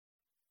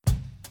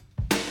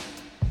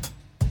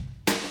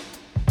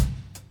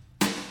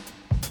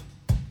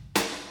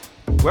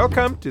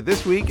Welcome to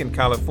This Week in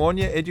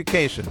California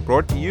Education,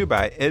 brought to you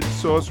by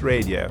EdSource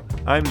Radio.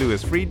 I'm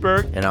Louis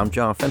Friedberg. And I'm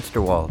John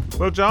Fensterwald.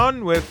 Well,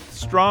 John, with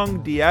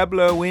strong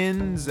Diablo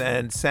winds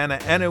and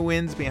Santa Ana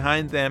winds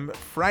behind them,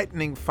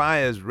 frightening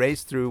fires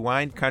raced through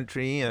wine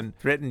country and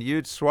threatened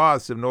huge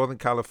swaths of Northern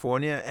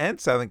California and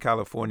Southern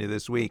California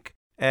this week.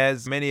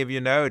 As many of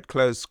you know, it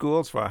closed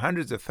schools for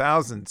hundreds of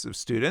thousands of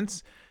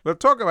students. We'll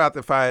talk about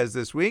the fires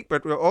this week,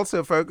 but we'll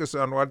also focus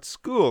on what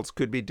schools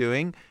could be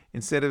doing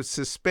instead of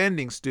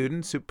suspending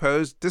students who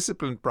pose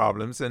discipline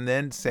problems and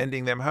then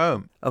sending them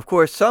home. Of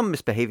course, some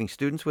misbehaving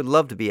students would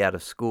love to be out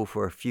of school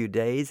for a few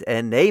days,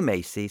 and they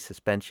may see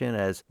suspension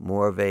as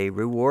more of a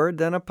reward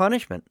than a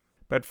punishment.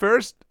 But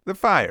first, the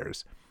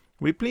fires.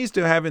 We're pleased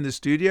to have in the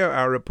studio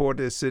our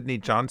reporter Sydney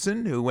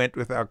Johnson, who went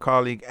with our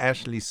colleague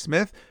Ashley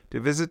Smith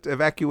to visit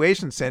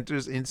evacuation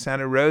centers in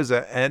Santa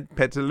Rosa and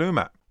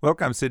Petaluma.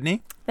 Welcome,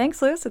 Sydney.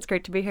 Thanks, Louis. It's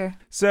great to be here.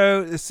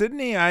 So,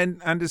 Sydney, I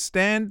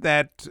understand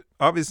that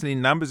obviously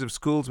numbers of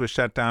schools were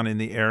shut down in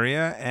the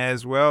area,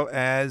 as well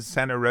as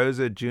Santa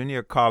Rosa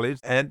Junior College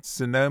and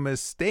Sonoma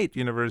State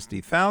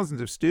University.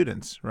 Thousands of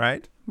students,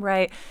 right?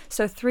 Right.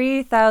 So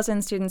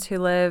 3,000 students who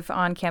live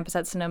on campus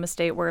at Sonoma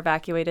State were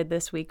evacuated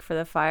this week for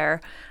the fire.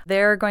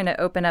 They're going to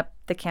open up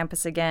the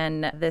campus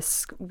again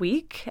this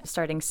week,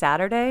 starting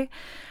Saturday.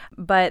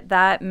 But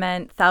that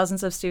meant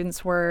thousands of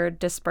students were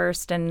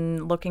dispersed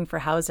and looking for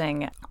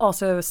housing.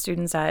 Also,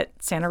 students at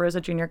Santa Rosa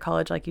Junior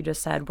College, like you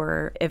just said,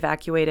 were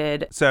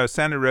evacuated. So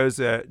Santa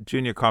Rosa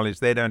Junior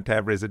College, they don't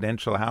have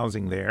residential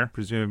housing there,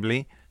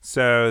 presumably.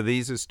 So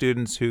these are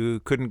students who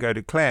couldn't go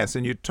to class.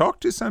 And you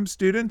talked to some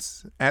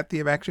students at the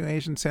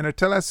evacuation center.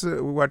 Tell us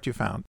what you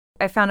found.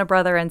 I found a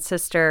brother and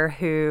sister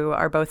who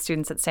are both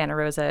students at Santa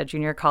Rosa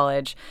Junior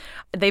College.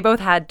 They both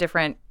had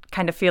different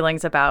kind of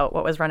feelings about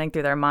what was running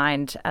through their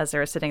mind as they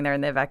were sitting there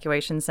in the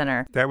evacuation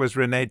center. That was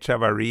Rene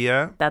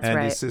Chavarria and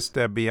right. His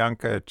sister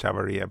Bianca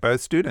Chavarria, both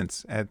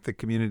students at the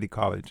community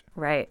college.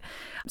 Right.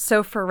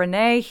 So for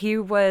Rene, he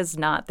was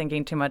not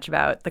thinking too much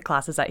about the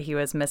classes that he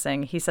was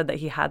missing. He said that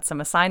he had some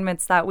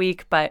assignments that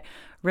week, but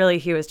really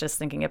he was just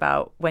thinking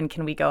about when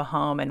can we go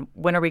home and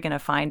when are we going to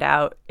find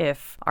out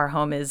if our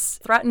home is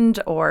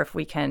threatened or if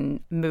we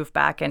can move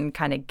back and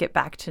kind of get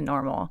back to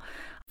normal.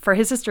 For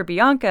his sister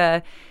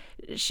Bianca,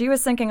 she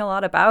was thinking a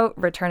lot about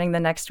returning the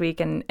next week,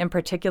 and in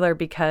particular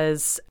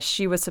because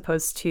she was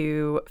supposed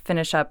to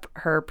finish up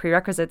her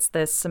prerequisites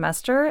this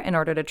semester in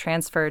order to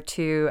transfer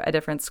to a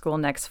different school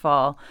next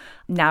fall.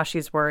 Now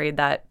she's worried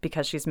that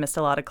because she's missed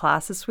a lot of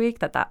class this week,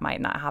 that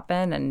might not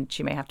happen, and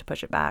she may have to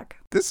push it back.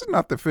 This is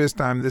not the first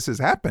time this has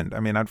happened.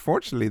 I mean,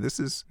 unfortunately, this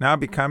is now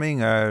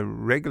becoming a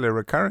regular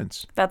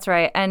occurrence. That's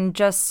right. And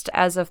just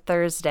as of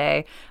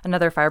Thursday,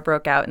 another fire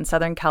broke out in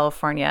Southern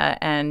California,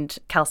 and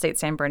Cal State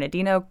San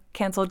Bernardino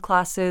canceled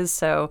classes.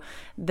 So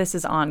this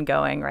is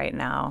ongoing right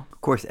now.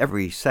 Of course,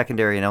 every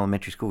secondary and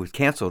elementary school was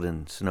canceled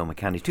in Sonoma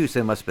County, too, so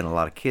there must have been a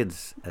lot of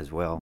kids as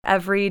well.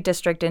 Every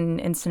district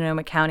in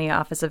Sonoma County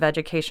Office of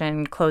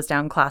Education closed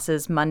down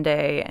classes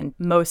Monday, and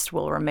most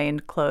will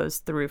remain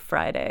closed through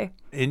Friday.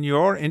 In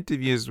your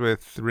interviews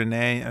with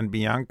Rene and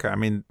Bianca, I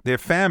mean, their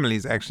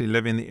families actually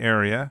live in the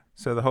area.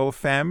 So the whole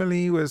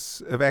family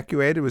was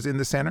evacuated, was in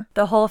the center?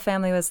 The whole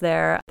family was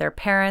there. Their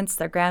parents,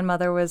 their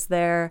grandmother was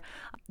there.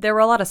 There were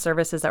a lot of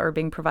services that were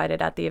being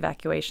provided at the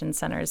evacuation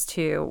centers,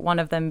 too. One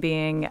of them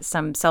being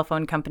some cell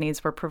phone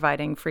companies were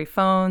providing free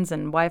phones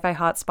and Wi-Fi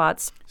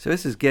hotspots. So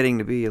this is getting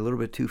to be a little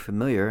bit too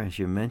familiar, as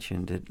you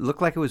mentioned. It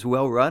looked like it was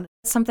well run.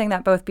 Something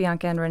that both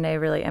Bianca and Rene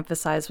really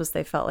emphasized was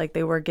they felt like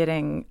they were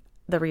getting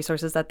the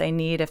resources that they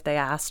need if they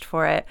asked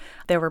for it.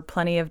 There were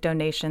plenty of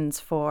donations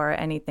for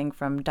anything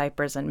from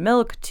diapers and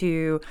milk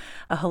to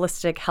a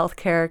holistic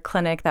healthcare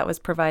clinic that was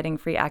providing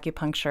free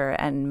acupuncture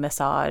and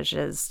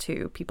massages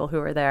to people who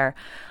were there.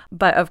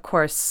 But of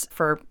course,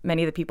 for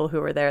many of the people who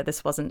were there,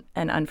 this wasn't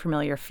an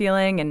unfamiliar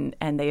feeling,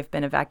 and they've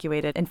been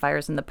evacuated in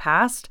fires in the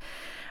past.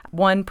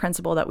 One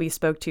principal that we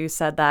spoke to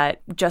said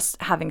that just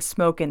having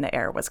smoke in the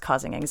air was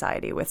causing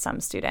anxiety with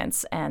some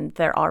students, and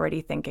they're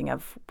already thinking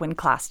of when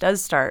class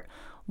does start,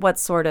 what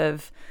sort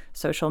of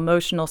social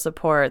emotional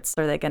supports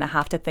are they going to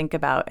have to think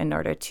about in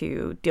order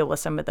to deal with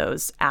some of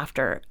those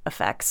after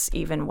effects,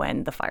 even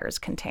when the fire is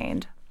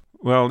contained?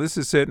 Well, this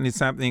is certainly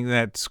something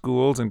that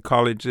schools and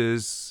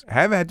colleges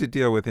have had to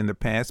deal with in the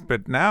past,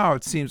 but now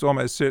it seems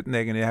almost certain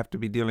they're going to have to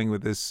be dealing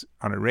with this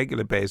on a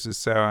regular basis.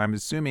 So I'm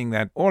assuming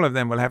that all of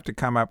them will have to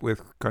come up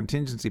with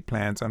contingency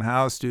plans on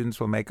how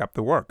students will make up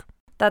the work.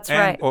 That's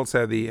right. And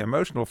also the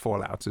emotional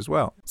fallouts as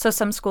well. So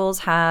some schools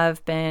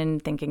have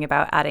been thinking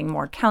about adding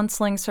more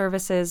counseling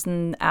services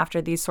and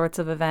after these sorts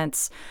of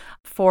events.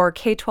 For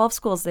K-12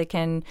 schools, they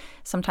can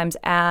sometimes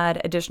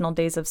add additional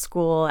days of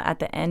school at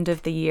the end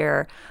of the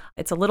year.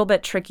 It's a little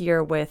bit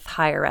trickier with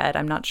higher ed.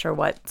 I'm not sure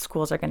what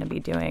schools are going to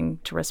be doing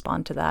to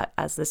respond to that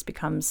as this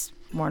becomes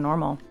more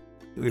normal.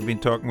 We've been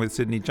talking with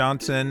Sydney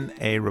Johnson,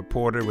 a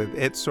reporter with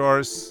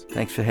EdSource.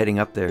 Thanks for heading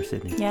up there,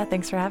 Sydney. Yeah,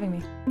 thanks for having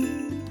me.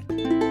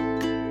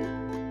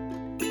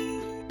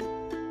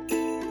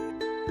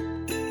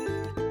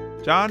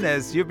 John,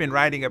 as you've been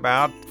writing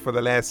about for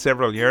the last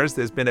several years,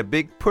 there's been a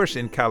big push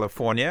in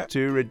California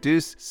to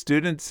reduce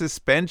student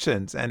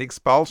suspensions and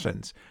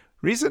expulsions.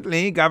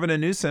 Recently, Governor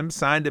Newsom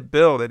signed a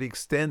bill that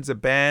extends a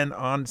ban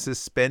on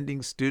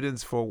suspending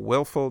students for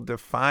willful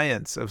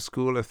defiance of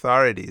school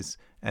authorities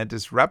and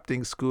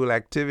disrupting school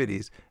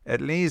activities,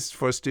 at least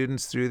for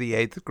students through the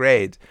 8th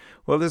grade.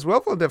 Well, this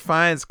willful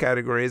defiance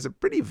category is a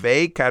pretty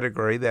vague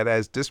category that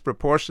has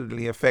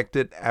disproportionately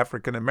affected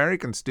African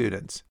American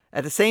students.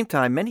 At the same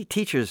time, many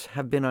teachers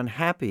have been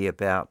unhappy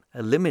about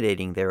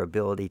eliminating their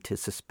ability to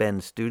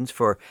suspend students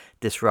for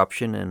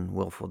disruption and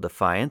willful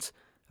defiance.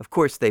 Of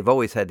course, they've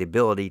always had the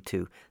ability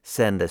to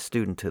send a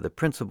student to the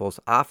principal's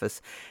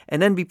office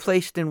and then be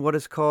placed in what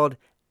is called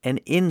an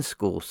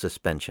in-school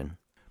suspension.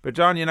 But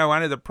John,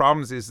 one of the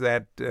problems is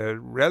that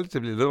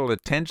relatively little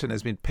attention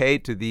has been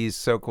paid to these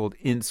so-called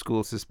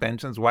in-school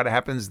suspensions. What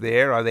happens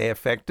there? Are they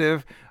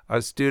effective?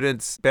 Are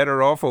students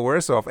better off or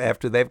worse off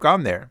after they've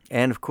gone there?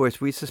 And of course,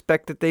 we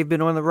suspect that they've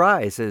been on the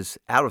rise as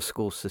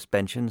out-of-school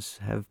suspensions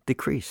have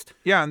decreased.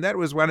 Yeah, and that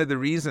was one of the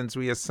reasons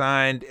we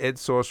assigned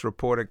EdSource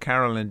reporter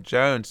Carolyn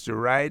Jones to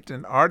write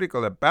an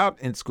article about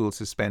in-school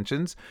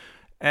suspensions.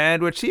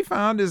 And what she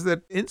found is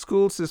that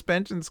in-school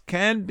suspensions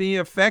can be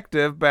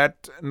effective,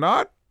 but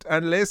not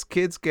unless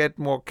kids get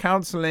more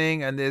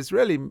counseling and there's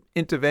really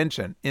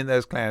intervention in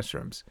those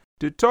classrooms.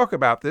 To talk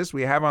about this,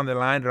 we have on the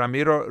line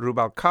Ramiro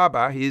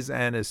Rubalcaba. He's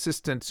an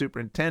assistant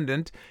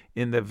superintendent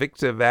in the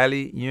Victor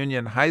Valley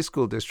Union High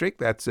School District.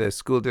 That's a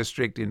school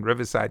district in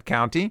Riverside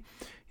County.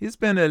 He's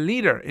been a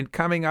leader in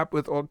coming up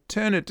with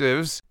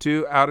alternatives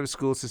to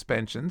out-of-school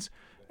suspensions.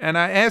 And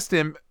I asked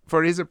him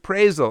for his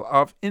appraisal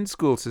of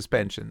in-school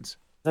suspensions.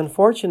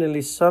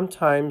 Unfortunately,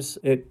 sometimes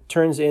it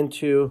turns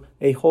into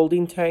a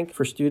holding tank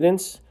for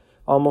students,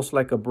 almost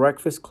like a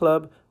breakfast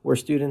club where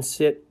students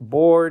sit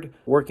bored,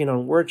 working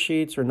on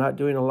worksheets or not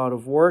doing a lot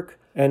of work,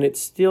 and it's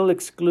still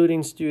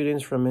excluding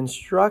students from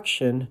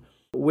instruction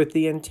with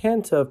the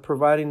intent of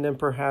providing them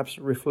perhaps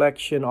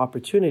reflection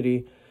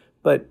opportunity,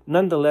 but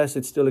nonetheless,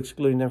 it's still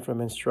excluding them from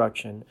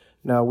instruction.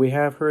 Now, we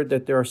have heard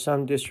that there are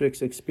some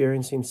districts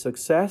experiencing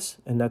success,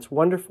 and that's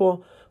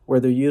wonderful, where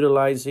they're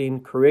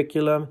utilizing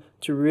curriculum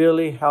to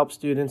really help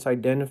students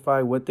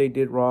identify what they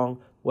did wrong,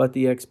 what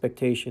the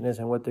expectation is,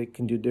 and what they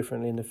can do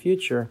differently in the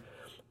future.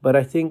 But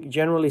I think,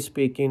 generally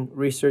speaking,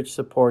 research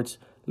supports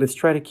let's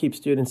try to keep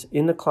students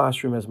in the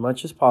classroom as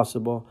much as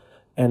possible,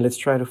 and let's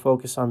try to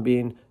focus on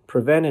being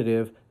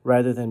preventative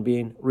rather than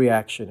being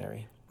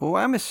reactionary. Well,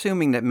 I'm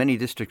assuming that many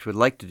districts would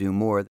like to do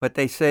more, but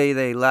they say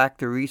they lack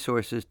the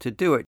resources to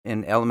do it.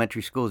 In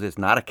elementary schools, there's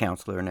not a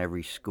counselor in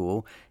every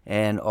school,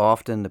 and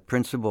often the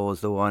principal is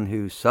the one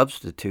who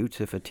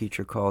substitutes if a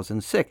teacher calls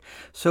in sick.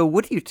 So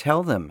what do you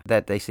tell them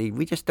that they say,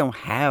 we just don't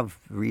have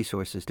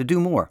resources to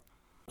do more?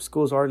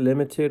 Schools are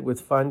limited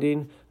with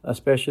funding,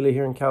 especially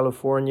here in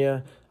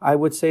California. I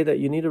would say that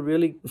you need to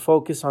really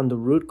focus on the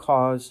root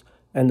cause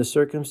and the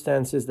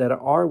circumstances that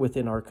are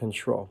within our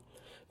control.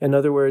 In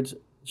other words,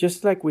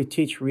 just like we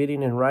teach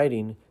reading and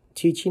writing,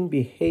 teaching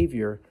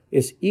behavior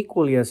is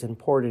equally as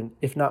important,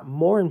 if not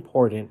more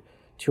important,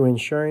 to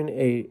ensuring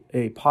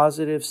a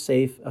positive,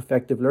 safe,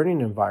 effective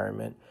learning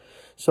environment.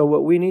 So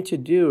what we need to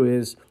do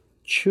is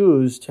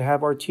choose to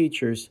have our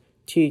teachers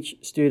teach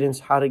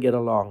students how to get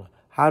along,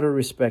 how to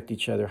respect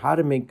each other, how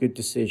to make good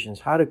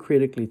decisions, how to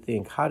critically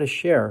think, how to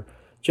share,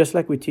 just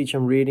like we teach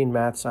them reading,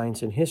 math,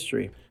 science, and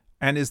history.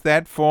 And does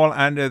that fall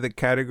under the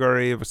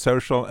category of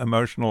social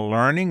emotional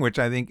learning, which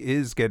I think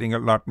is getting a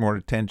lot more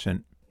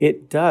attention?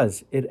 It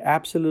does. It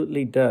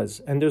absolutely does.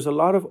 And there's a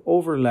lot of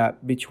overlap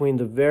between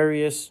the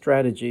various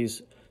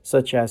strategies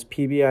such as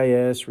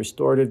PBIS,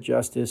 restorative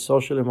justice,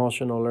 social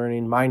emotional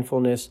learning,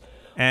 mindfulness.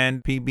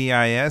 And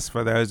PBIS,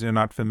 for those who are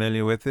not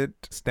familiar with it,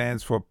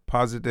 stands for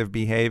Positive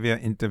Behavior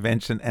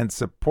Intervention and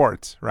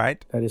Supports,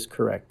 right? That is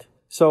correct.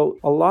 So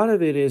a lot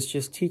of it is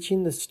just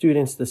teaching the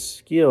students the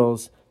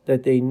skills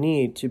that they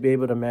need to be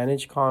able to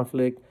manage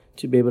conflict,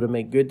 to be able to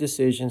make good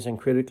decisions and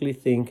critically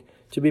think,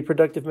 to be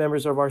productive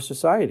members of our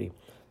society.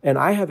 And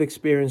I have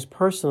experienced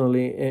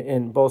personally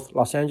in both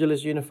Los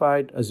Angeles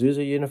Unified,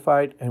 Azusa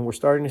Unified, and we're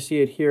starting to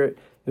see it here at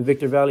the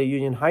Victor Valley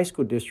Union High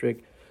School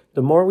District.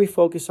 The more we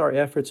focus our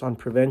efforts on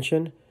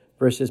prevention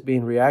versus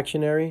being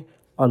reactionary,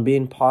 on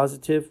being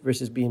positive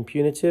versus being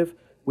punitive,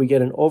 we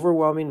get an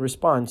overwhelming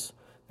response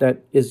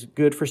that is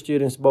good for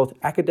students both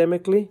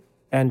academically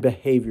and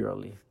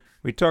behaviorally.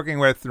 We're talking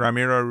with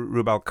Ramiro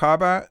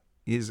Rubalcaba.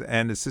 He's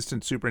an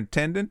assistant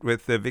superintendent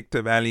with the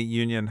Victor Valley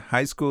Union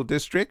High School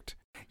District.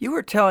 You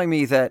were telling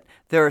me that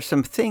there are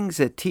some things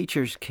that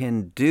teachers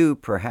can do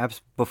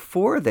perhaps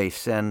before they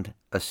send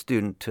a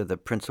student to the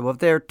principal. If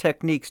there are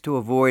techniques to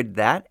avoid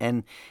that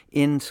and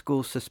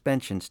in-school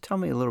suspensions. Tell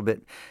me a little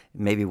bit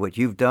maybe what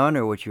you've done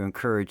or what you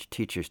encourage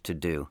teachers to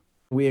do.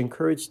 We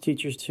encourage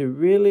teachers to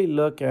really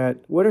look at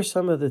what are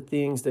some of the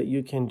things that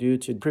you can do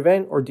to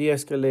prevent or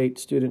de-escalate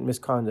student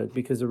misconduct,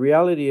 because the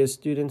reality is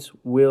students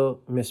will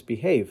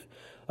misbehave.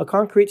 A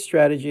concrete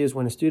strategy is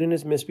when a student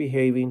is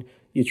misbehaving,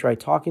 you try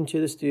talking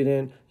to the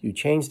student, you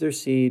change their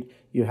seat,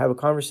 You have a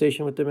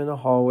conversation with them in the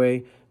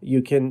hallway.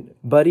 You can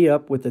buddy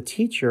up with a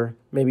teacher,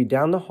 maybe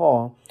down the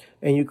hall,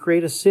 and you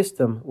create a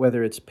system,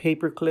 whether it's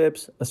paper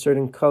clips, a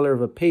certain color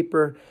of a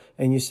paper,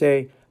 and you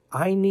say,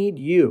 I need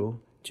you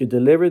to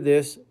deliver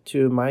this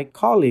to my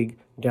colleague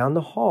down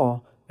the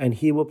hall, and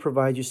he will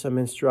provide you some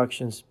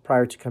instructions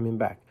prior to coming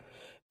back.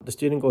 The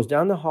student goes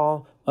down the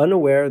hall,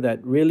 unaware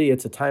that really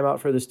it's a timeout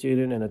for the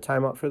student and a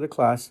timeout for the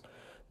class.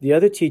 The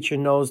other teacher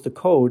knows the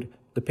code,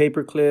 the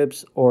paper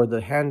clips or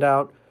the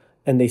handout,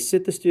 and they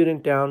sit the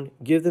student down,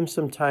 give them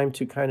some time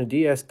to kind of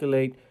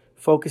de-escalate,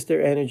 focus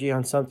their energy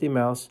on something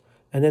else,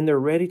 and then they're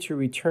ready to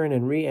return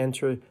and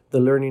re-enter the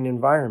learning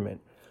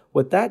environment.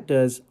 What that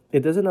does,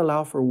 it doesn't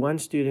allow for one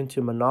student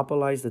to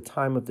monopolize the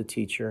time of the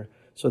teacher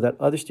so that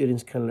other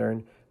students can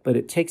learn, but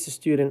it takes the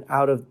student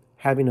out of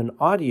having an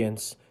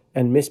audience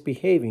and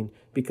misbehaving,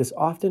 because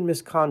often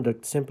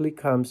misconduct simply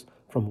comes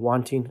from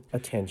wanting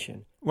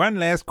attention. One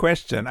last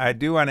question. I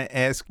do want to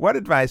ask, what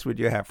advice would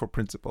you have for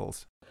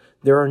principals?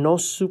 There are no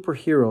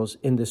superheroes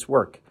in this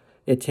work.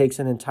 It takes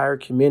an entire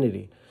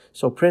community.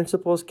 So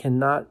principals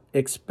cannot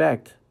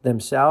expect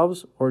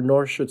themselves, or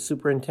nor should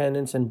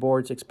superintendents and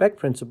boards expect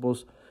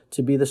principals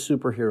to be the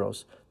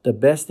superheroes. The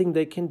best thing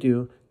they can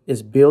do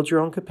is build your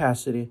own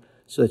capacity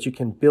so that you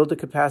can build the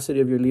capacity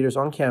of your leaders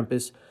on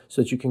campus,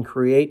 so that you can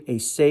create a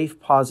safe,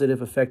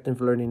 positive, effective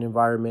learning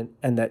environment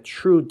and that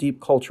true deep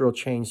cultural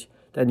change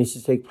that needs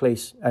to take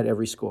place at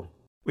every school.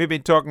 We've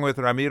been talking with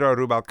Ramiro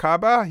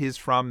Rubalcaba. He's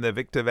from the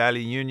Victor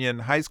Valley Union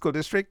High School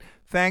District.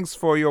 Thanks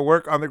for your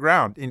work on the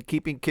ground in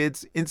keeping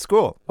kids in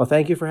school. Well,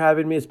 thank you for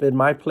having me. It's been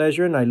my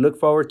pleasure, and I look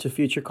forward to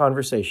future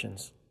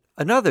conversations.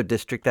 Another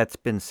district that's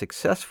been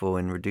successful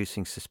in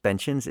reducing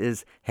suspensions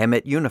is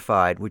Hemet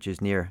Unified, which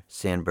is near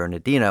San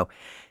Bernardino.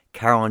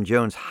 Carolyn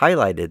Jones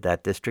highlighted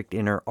that district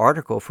in her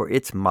article for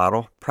its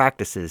model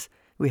practices.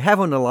 We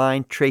have on the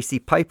line Tracy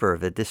Piper,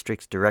 the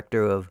district's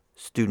Director of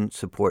Student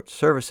Support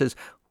Services.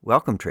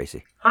 Welcome,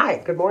 Tracy. Hi,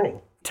 good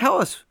morning. Tell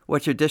us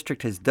what your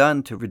district has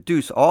done to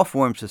reduce all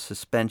forms of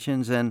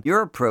suspensions and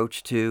your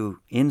approach to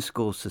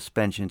in-school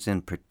suspensions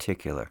in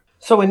particular.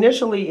 So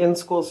initially,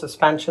 in-school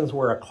suspensions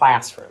were a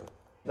classroom.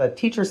 The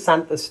teacher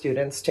sent the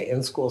students to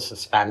in-school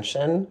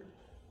suspension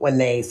when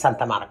they sent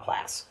them out of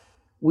class.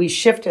 We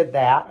shifted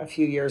that a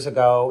few years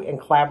ago in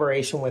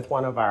collaboration with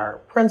one of our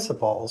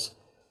principals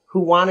who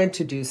wanted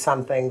to do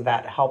something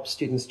that helped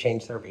students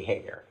change their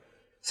behavior.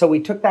 So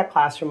we took that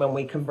classroom and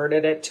we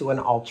converted it to an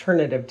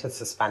alternative to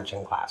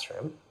suspension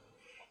classroom.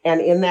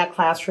 And in that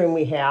classroom,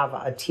 we have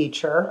a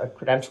teacher, a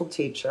credentialed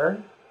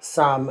teacher,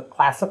 some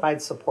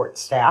classified support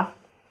staff,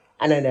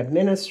 and an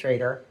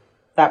administrator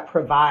that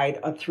provide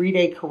a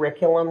 3-day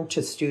curriculum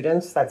to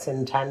students that's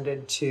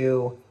intended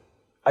to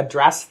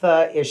address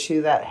the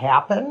issue that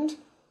happened,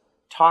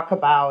 talk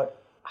about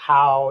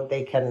how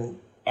they can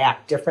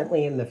act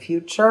differently in the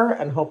future,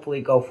 and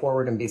hopefully go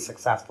forward and be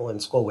successful in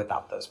school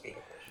without those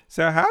behaviors.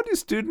 So how do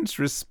students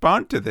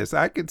respond to this?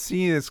 I could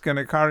see it's going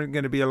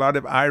to be a lot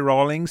of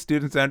eye-rolling.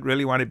 Students don't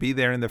really want to be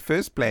there in the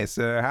first place.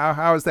 How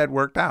has that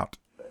worked out?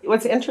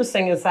 What's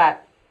interesting is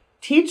that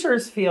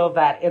teachers feel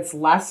that it's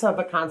less of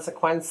a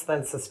consequence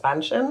than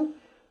suspension,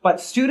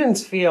 but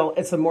students feel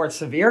it's a more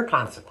severe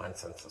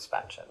consequence than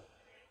suspension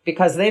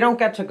because they don't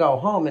get to go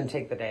home and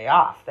take the day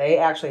off. They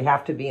actually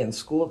have to be in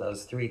school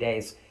those 3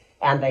 days,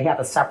 and they have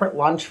a separate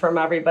lunch from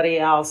everybody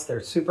else. They're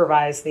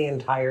supervised the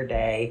entire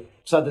day.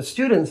 So the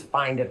students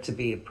find it to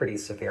be a pretty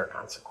severe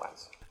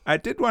consequence. I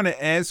did want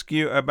to ask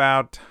you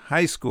about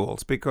high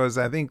schools because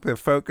I think the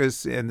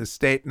focus in the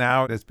state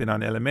now has been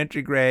on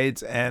elementary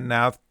grades and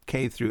now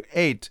K through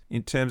 8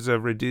 in terms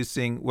of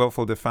reducing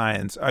willful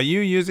defiance. Are you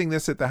using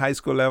this at the high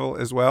school level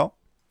as well?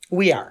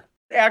 We are.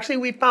 Actually,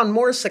 we found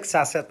more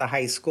success at the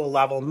high school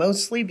level,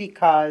 mostly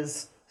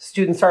because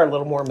students are a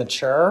little more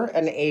mature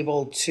and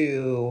able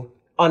to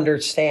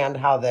understand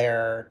how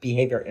their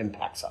behavior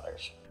impacts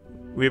others.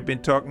 We've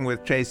been talking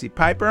with Tracy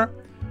Piper,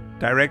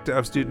 Director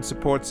of Student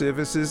Support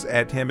Services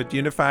at Hemet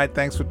Unified.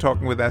 Thanks for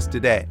talking with us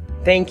today.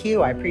 Thank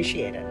you. I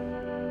appreciate it.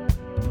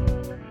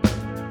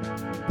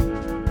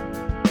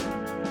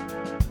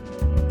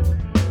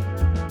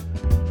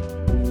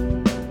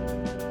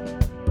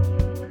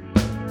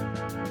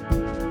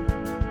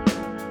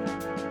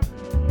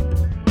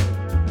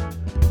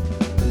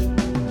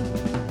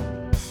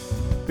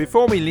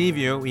 Before we leave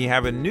you, we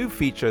have a new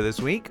feature this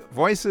week,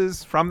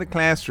 Voices from the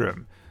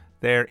Classroom.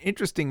 They're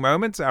interesting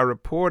moments our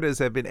reporters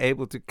have been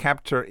able to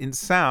capture in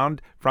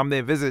sound from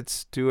their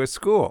visits to a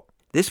school.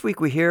 This week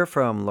we hear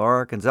from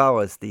Laura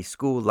Gonzalez, the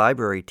school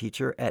library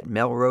teacher at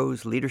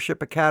Melrose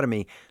Leadership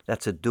Academy.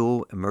 That's a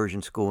dual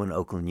immersion school in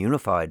Oakland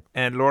Unified.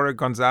 And Laura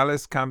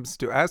Gonzalez comes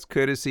to us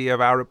courtesy of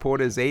our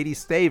reporter Zadie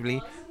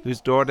Stavely,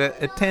 whose daughter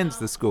attends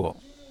the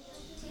school.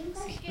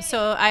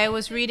 So I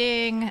was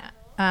reading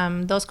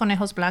Dos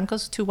Conejos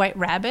Blancos, Two White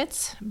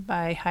Rabbits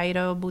by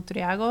Jairo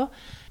Butriago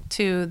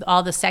to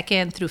all the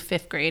 2nd through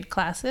 5th grade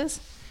classes.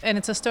 And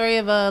it's a story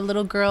of a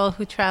little girl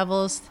who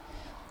travels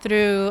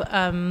through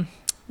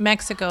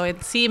Mexico.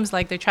 It seems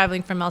like they're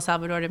traveling from El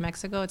Salvador to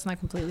Mexico. It's not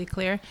completely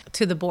clear,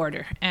 to the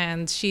border.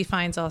 And she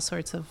finds all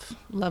sorts of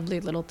lovely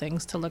little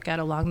things to look at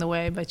along the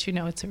way, but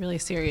it's a really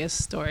serious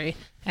story.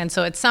 And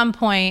so at some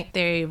point,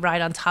 they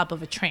ride on top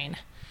of a train.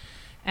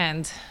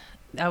 And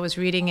I was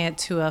reading it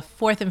to a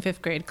 4th and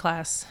 5th grade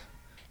class,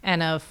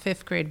 and a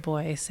 5th grade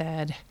boy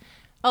said,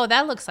 "Oh,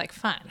 that looks like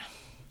fun."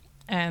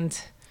 And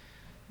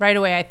right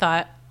away I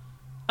thought,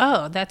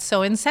 oh, that's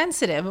so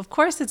insensitive. Of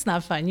course it's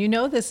not fun.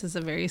 This is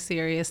a very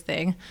serious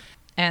thing.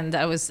 And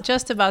I was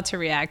just about to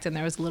react, and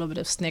there was a little bit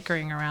of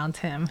snickering around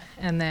him.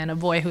 And then a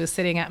boy who was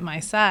sitting at my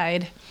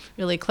side,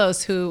 really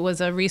close, who was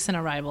a recent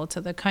arrival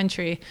to the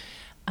country,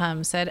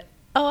 said,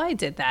 "Oh, I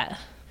did that."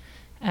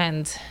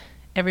 And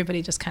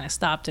everybody just kind of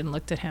stopped and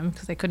looked at him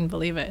because they couldn't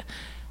believe it.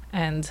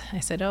 And I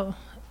said, "Oh,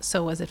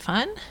 so was it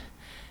fun?"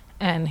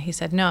 And he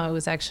said, "No, it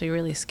was actually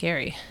really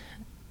scary."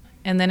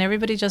 And then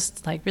everybody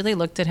just really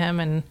looked at him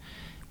and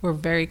were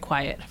very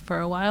quiet for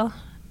a while.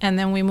 And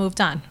then we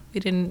moved on. We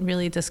didn't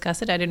really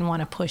discuss it. I didn't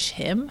want to push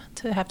him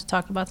to have to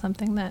talk about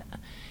something that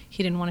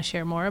he didn't want to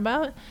share more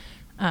about.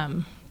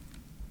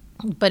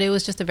 But it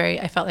was just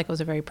I felt like it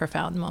was a very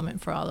profound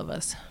moment for all of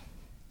us.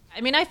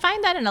 I mean, I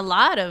find that in a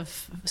lot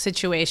of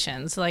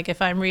situations. Like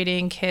if I'm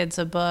reading kids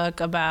a book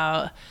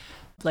about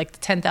the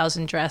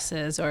 10,000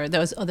 Dresses, or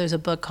there's a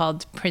book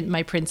called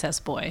My Princess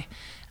Boy,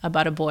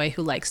 about a boy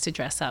who likes to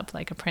dress up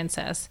like a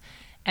princess.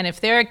 And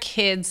if there are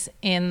kids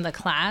in the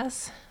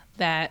class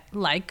that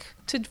like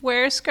to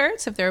wear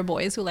skirts, if there are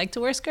boys who like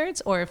to wear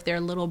skirts, or if their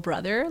little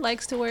brother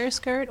likes to wear a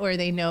skirt, or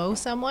they know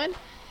someone,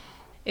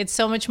 it's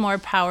so much more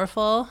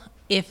powerful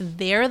if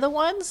they're the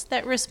ones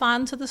that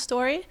respond to the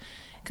story.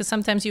 Because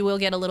sometimes you will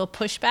get a little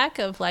pushback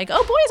of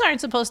oh, boys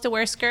aren't supposed to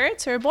wear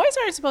skirts, or boys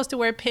aren't supposed to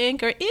wear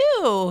pink, or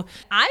ew.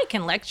 I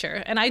can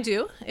lecture, and I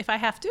do if I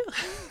have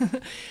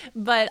to.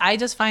 But I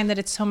just find that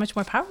it's so much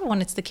more powerful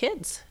when it's the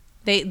kids.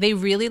 They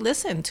really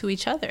listen to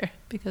each other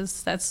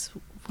because that's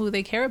who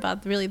they care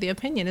about. Really, the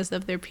opinion is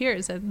of their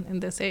peers in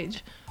this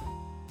age.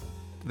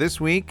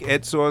 This week,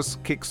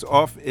 EdSource kicks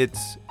off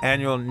its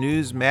annual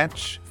News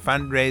Match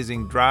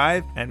fundraising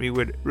drive, and we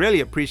would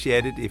really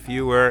appreciate it if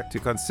you were to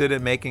consider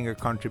making a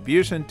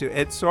contribution to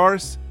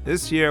EdSource.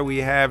 This year, we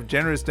have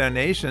generous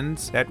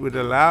donations that would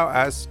allow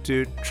us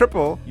to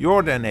triple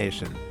your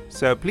donation.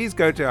 So please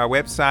go to our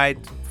website,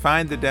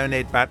 find the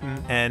donate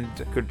button, and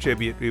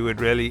contribute. We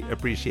would really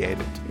appreciate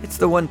it. It's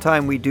the one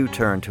time we do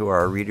turn to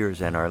our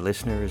readers and our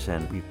listeners,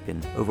 and we've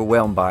been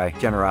overwhelmed by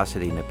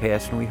generosity in the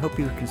past, and we hope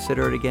you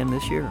consider it again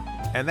this year.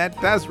 And that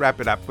does wrap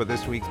it up for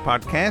this week's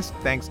podcast.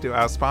 Thanks to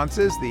our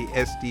sponsors, the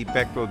S.D.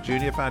 Bechtel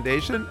Jr.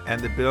 Foundation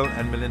and the Bill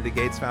and Melinda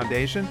Gates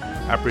Foundation.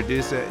 Our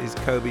producer is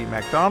Kobe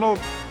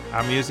MacDonald.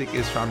 Our music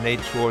is from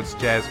Nate Schwartz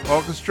Jazz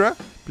Orchestra.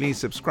 Please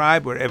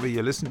subscribe wherever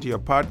you listen to your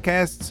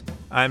podcasts.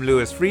 I'm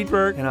Louis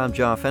Friedberg. And I'm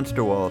John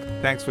Fensterwald.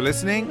 Thanks for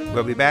listening.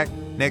 We'll be back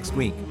next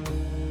week.